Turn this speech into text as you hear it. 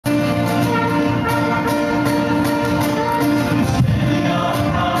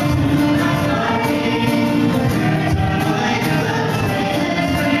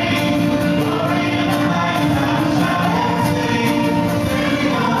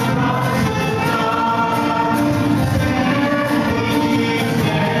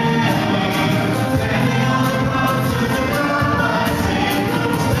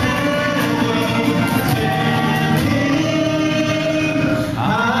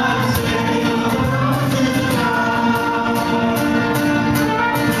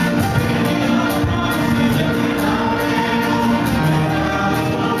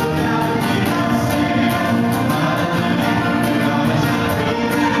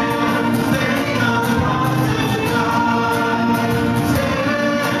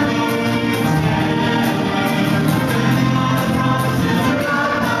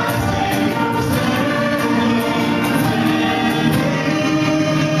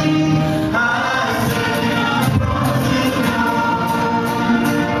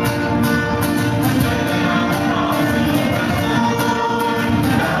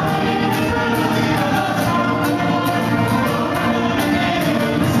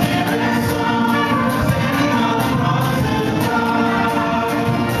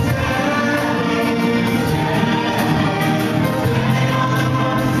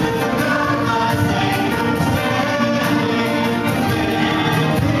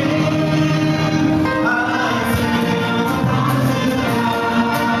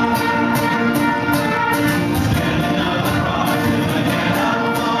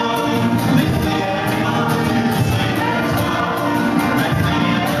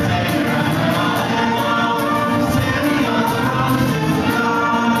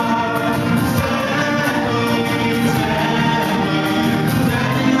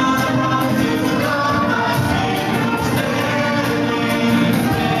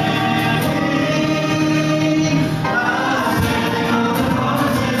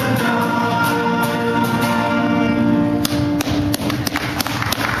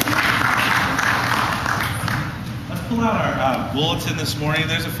this morning.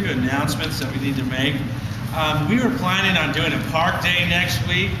 There's a few announcements that we need to make. We were planning on doing a park day next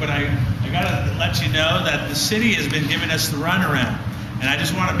week, but I got to let you know that the city has been giving us the runaround. And I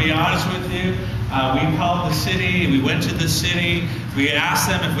just want to be honest with you. We called the city, we went to the city, we asked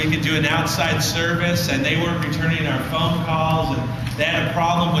them if we could do an outside service, and they weren't returning our phone calls, and they had a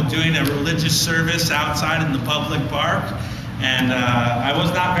problem with doing a religious service outside in the public park. And I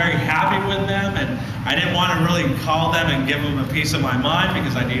was not very happy with them, and I didn't want to really call them and give them a piece of my mind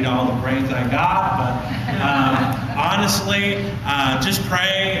because I need all the brains I got. But honestly, just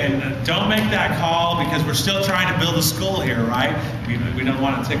pray and don't make that call because we're still trying to build a school here, right? We don't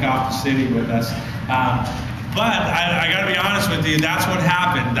want to tick off the city with us. But I got to be honest with you, that's what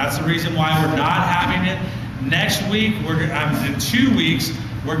happened. That's the reason why we're not having it. Next week, in 2 weeks,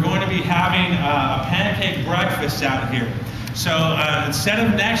 we're going to be having a pancake breakfast out here. So instead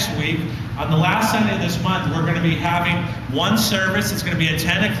of next week, on the last Sunday of this month, we're going to be having one service. It's going to be at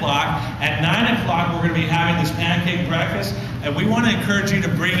 10 o'clock. At 9 o'clock, we're going to be having this pancake breakfast. And we want to encourage you to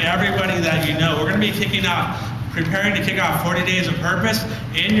bring everybody that you know. We're going to be preparing to kick off 40 Days of Purpose.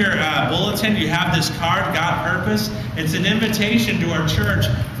 In your bulletin, you have this card, God Purpose. It's an invitation to our church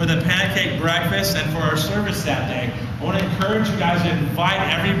for the pancake breakfast and for our service that day. I want to encourage you guys to invite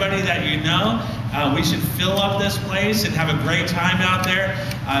everybody that you know. We should fill up this place and have a great time out there.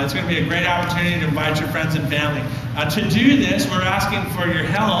 It's going to be a great opportunity to invite your friends and family. To do this, we're asking for your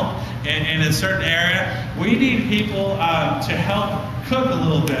help in a certain area. We need people to help cook a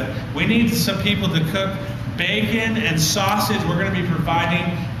little bit. We need some people to cook bacon and sausage. We're going to be providing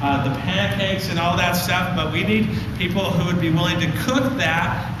the pancakes and all that stuff, but we need people who would be willing to cook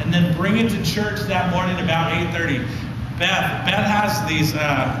that and then bring it to church that morning about 8:30. Beth has these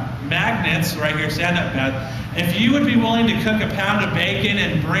magnets right here. Stand up, Beth. If you would be willing to cook a pound of bacon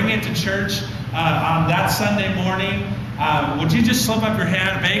and bring it to church on that Sunday morning, would you just slip up your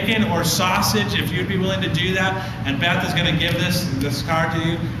hand, bacon or sausage, if you'd be willing to do that? And Beth is going to give this card to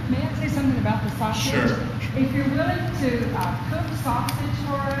you. May I say something about the sausage? Sure. If you're willing to cook sausage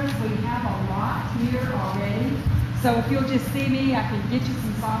for us, we have a lot here already. So if you'll just see me, I can get you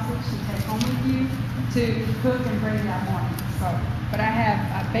some sausage to take home with you to cook and bring that morning. But I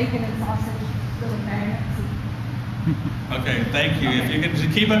have bacon and sausage, little magnets. Okay, thank you. Okay. If you can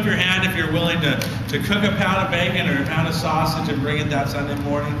just keep up your hand if you're willing to cook a pound of bacon or a pound of sausage and bring it that Sunday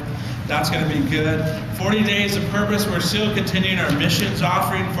morning, that's going to be good. 40 Days of Purpose, we're still continuing our missions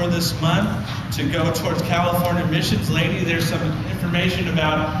offering for this month to go towards California missions. Lady, there's some information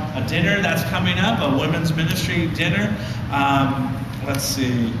about a dinner that's coming up, a women's ministry dinner. Let's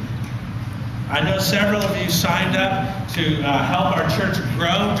see. I know several of you signed up to help our church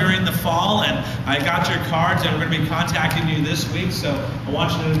grow during the fall, and I got your cards, and we're going to be contacting you this week, so I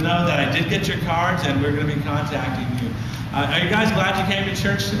want you to know that I did get your cards, and we're going to be contacting you. Are you guys glad you came to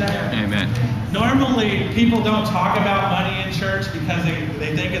church today? Amen. Normally, people don't talk about money in church because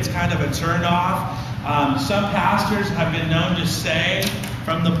they think it's kind of a turn-off. Some pastors have been known to say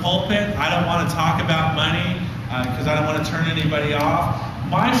from the pulpit, I don't want to talk about money because I don't want to turn anybody off.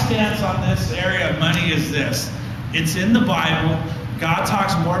 My stance on this area of money is this. It's in the Bible. God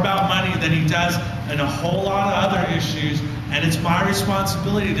talks more about money than he does in a whole lot of other issues, and it's my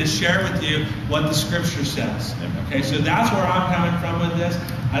responsibility to share with you what the scripture says. Okay, so that's where I'm coming from with this.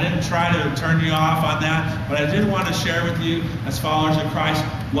 I didn't try to turn you off on that, but I did want to share with you, as followers of Christ,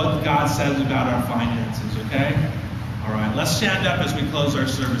 what God says about our finances, okay? All right, let's stand up as we close our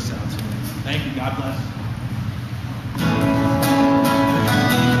service out today. Thank you. God bless.